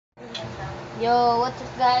Yo, what's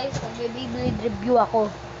up guys? Mag-BEYBLADE review ako.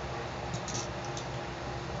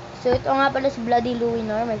 So ito nga pala si Bloody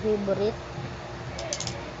Luinor, my favorite.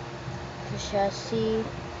 So siya si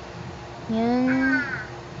yung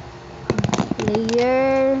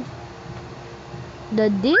layer,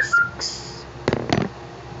 the discs,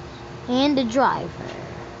 and the driver.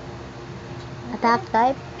 Attack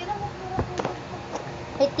type,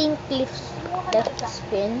 I think left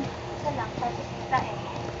spin. Isa lang, tapos kita eh.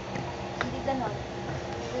 Hindi ganon.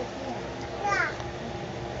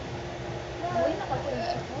 Uy,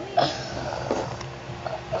 nakasulit. Uy.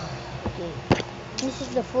 Okay. This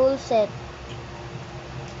is the full set.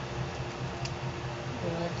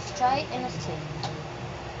 Let's try it in a spin.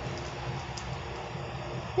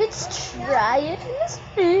 Let's try it in a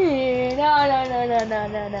spin.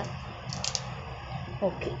 No.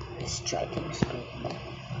 Okay, let's try it in a spin.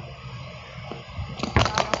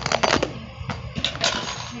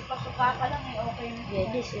 May pasuka ka lang eh, okay. Yeah,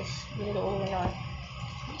 this is the old one.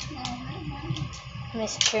 My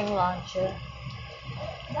spring launcher.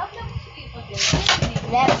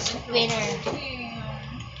 Left spinner.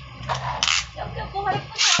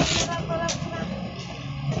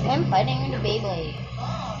 I'm fighting with the Beyblade.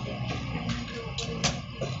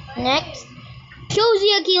 Next,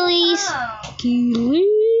 Josie Achilles. I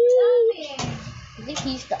think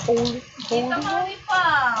he's the oldest. Kita Mami pa.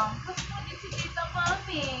 Gusto mo din si Tita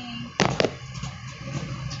Mami.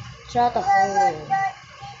 Not a hole.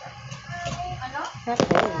 Ano? Not a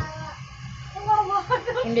hole.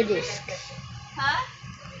 In the disc. Ha?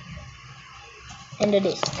 In the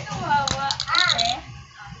disc. Kawawa. Eh?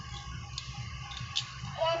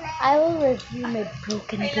 I will review my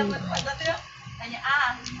broken Ay, laman Beyblade. pa. Kanya,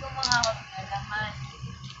 hindi ko mga laman.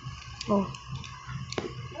 Oh.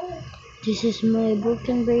 This is my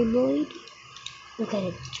broken Beyblade. Look at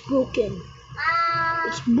it. It's broken.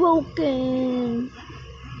 It's broken.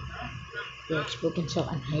 Yeah, it's broken, so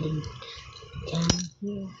I'm heading down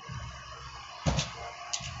here.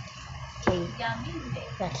 Okay, Yummy, hindi.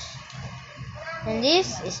 that's. And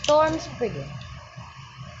this is Storm Spriggan.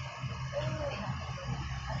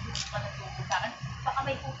 Baka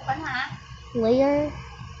may pupukan ha. Layer.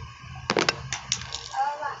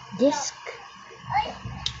 Disc.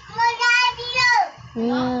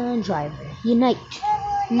 And driver. Unite.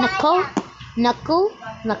 Knuckle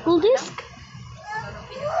disc.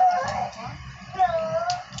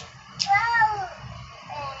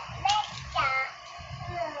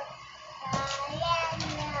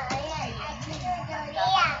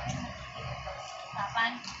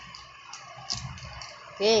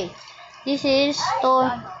 Okay. This is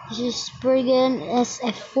Spriggan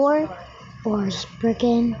SF4 or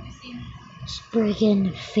Spriggan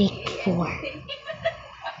Fake 4.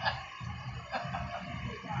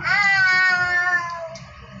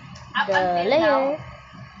 The layer.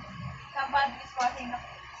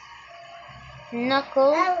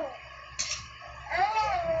 Knuckle.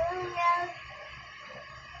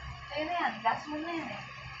 Ayun na yan, gas mo na yan eh.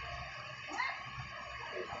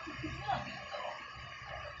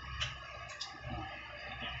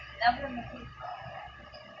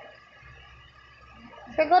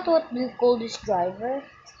 I forgot what you call this driver,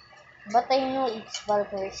 but I know it's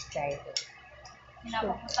Valkyrie's driver.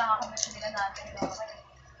 Pinapapunta nga kami sa nila natin.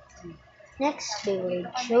 Next, Beyblade.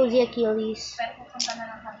 Josie Achilles. Pero pupunta na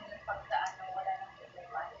lang kami ng pagdaan na wala nang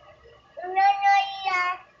pupunta.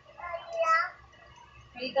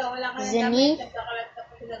 Ikaw, wala ka na Zenith. nagkakalat ka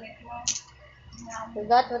po sa gamit mo.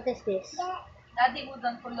 Forgot what is this. Daddy,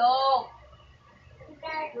 budang tulog.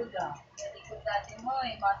 Good ah. Very good daddy mo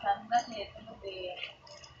eh. Masandal eh. Tulog eh.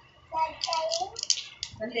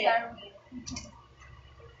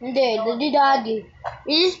 Hindi, Daddy.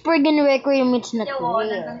 This is Spriggan Requiem, it's not Oo, real.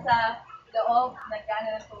 nandun sa loob,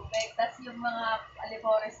 nagkano ng tubig. Tapos yung mga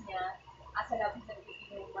alibores niya, asa labas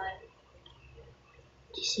nagkikinuman.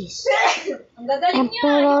 This is Ang gagaling niya.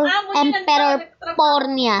 Yung amo niya Emperor nagtrabaho.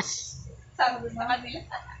 Pornias. Sabi sa kanila.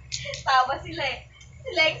 Tawa sila eh. Si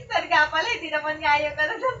Lexter nga pala, hindi naman nga yung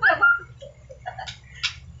ganun ng trabaho.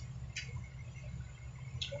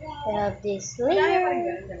 I have this layer.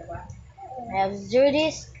 I have zero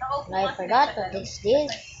disc. I forgot what this is.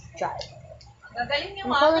 Driver. Ang gagaling niya.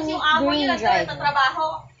 I'm calling Yung it amo green niya nagkaroon ng driver. trabaho.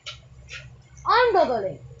 I'm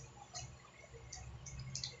gagaling.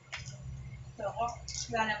 So ako,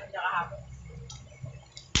 wala naman niya kahapon.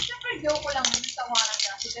 Siyempre, joke ko lang yung tawanan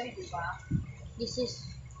niya. Si Gary, di ba? This is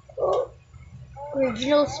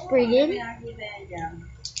original Spriggan. Pinakita yan dyan.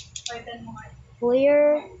 Pwede mo nga.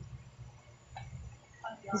 Layer.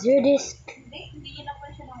 Zero disc. Hindi yun naman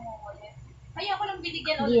siya nangungulit. Ay, ako lang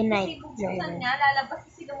binigyan Hindi ulit night kasi bubuksan driver. niya, lalabas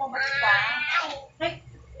kasi lumabas ka. Ay,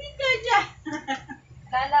 hindi ka dyan.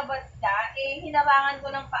 hinabangan ko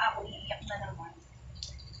ng paa ko, iiyak na naman.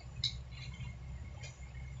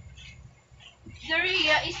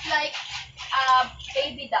 Daria is like a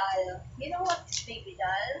baby doll. You know what's baby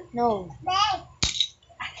doll? No.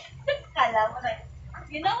 Kala mo na.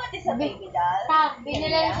 You know what is a baby doll?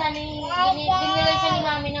 Binilan siya ni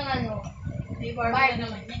mami ng ano. May Barbie na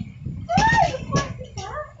naman yan.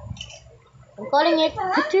 I'm calling it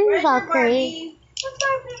Victor Valkyrie. What's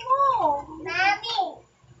Barbie mo? Mami.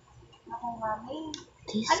 Ako, mami.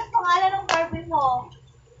 This Anong pangalan ng Barbie mo?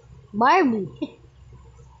 Barbie.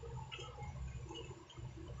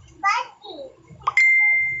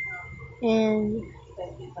 And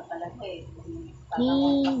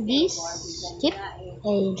this skip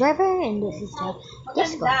a driver, and this is the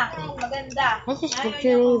disco. Maganda. This is Ayaw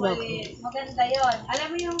Victory niya Valkyrie. umalis. Maganda yon. Alam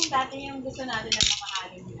mo yung dati yung gusto natin na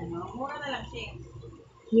mamahalin, ano? Mura na lang siya.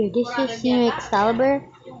 Here, this is your Excalibur.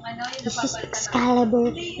 Yung ano, yung This is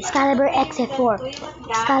napapalitan Excalibur XF4.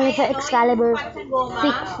 Excalibur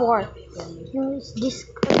Pick 4. Here's this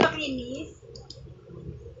Pakinis.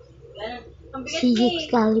 Ang bigat Sige niya eh.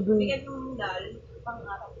 Excalibur. Bigat ng dal.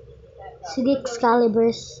 Sige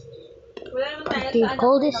Excaliburs. Wala naman tayo Do you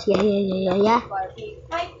call this? Yeah. Barbie.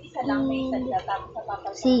 Kahit isa lang may isa siya, tapos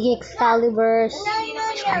napapalitan. Sige Excaliburs. Hindi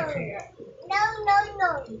naman yung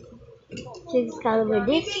Sige Excalibur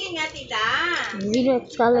this. Pipili nga, tita. Zero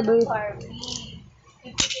Excalibur. Barbie.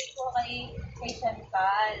 Ipigay ko kay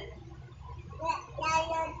Chantal.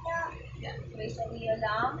 Kay Salia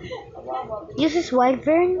lang. Kawawa. This is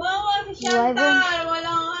Wyvern. Wow, si Wyvern. Chantal.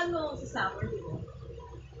 Walang ano, si Summer.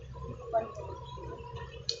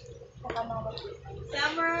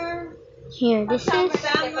 Summer. Here, this is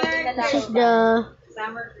the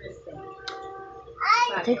Summer Kristen.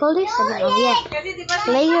 what do you call this? I don't know. Yeah. Kasi di ba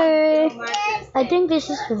Player. Summer Kristen? I think this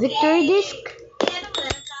is Victory Disc. Ano mo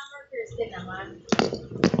na, Summer Kristen naman.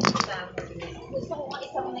 Summer Kristen. Gusto ko nga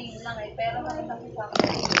isang na yun lang eh. Pero nakita ko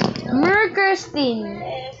sa Merkerstin.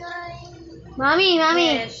 Mommy.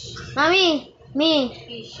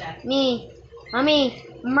 Fisha. Mommy.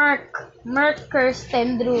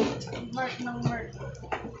 Merkerstin Drew. Mark ng Mark.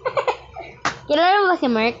 Kilala mo ba si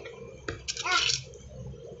Merk?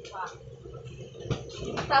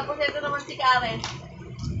 Tapos ito naman si Karen.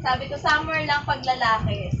 Sabi ko, summer lang pag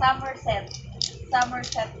lalaki. Somerset.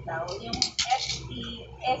 Somerset daw. Yung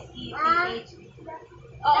S-E-T-H.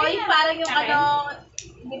 Oo, yung parang yung ano,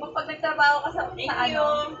 di ba pag nagtrabaho ka sa ano,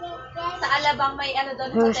 sa Alabang may ano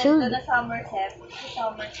doon, hotel doon na Somerset. Si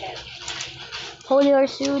Somerset. Holy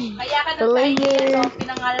Orsude. Kaya ka The nung layer. so,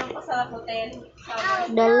 pinangalan ko sa hotel.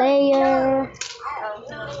 Somerset. The layer.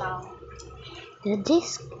 Oh, The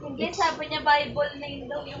disc. hindi, sabi niya Bible name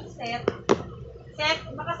daw yung set. Set,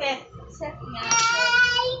 baka set. Set nga.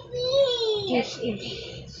 This is.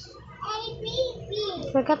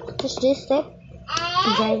 Forgot to push this step.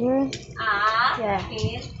 Driver. Yeah.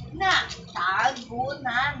 Akin na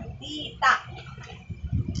tagunan tita.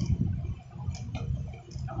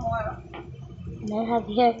 No more. And I have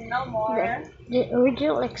here No more. the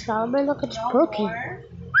original Excalibur. Look, it's No broken. more.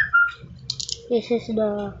 This is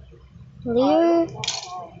the layer, No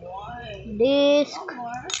more. disc, No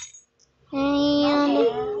more. and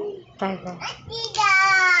driver. Ano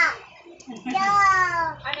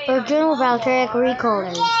yun? Original Valkyrie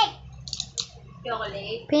recolor.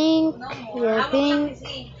 Chocolate. Pink, No more. yeah, Hawak lang pink.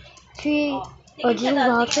 kasi. Three. Oh. Tingin Original ka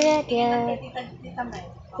daw, Valkyrie, tingin yeah. kay Tita Mel.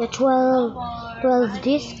 The 12 No more.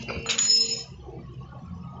 disc.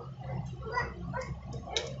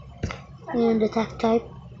 And the tech type.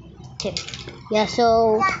 Okay. Yeah,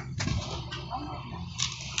 so.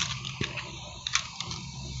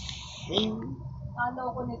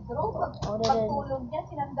 Ano ko ni Drew, Oh, pagtulog niya,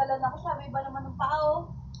 sinandalan ako, sabi ba naman ng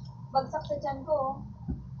pao, bagsak sa tiyan ko,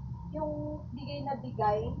 yung bigay na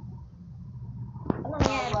bigay, Ano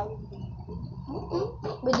nangyari?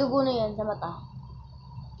 May dugo na yan sa mata.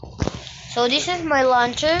 So this is my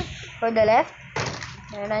launcher for the left.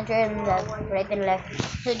 My launcher and the right and left.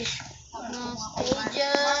 So this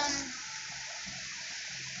station.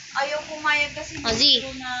 ayaw pumayag kasi Ozzy.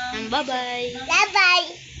 gusto na, Bye-bye.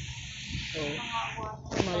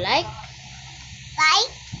 So, like,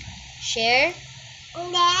 share,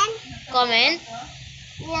 comment,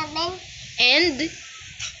 and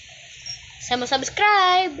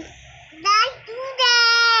subscribe.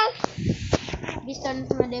 Please turn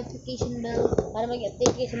on the notification bell para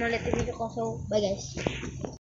mag-update kayo sa mga latest video ko. So, bye guys.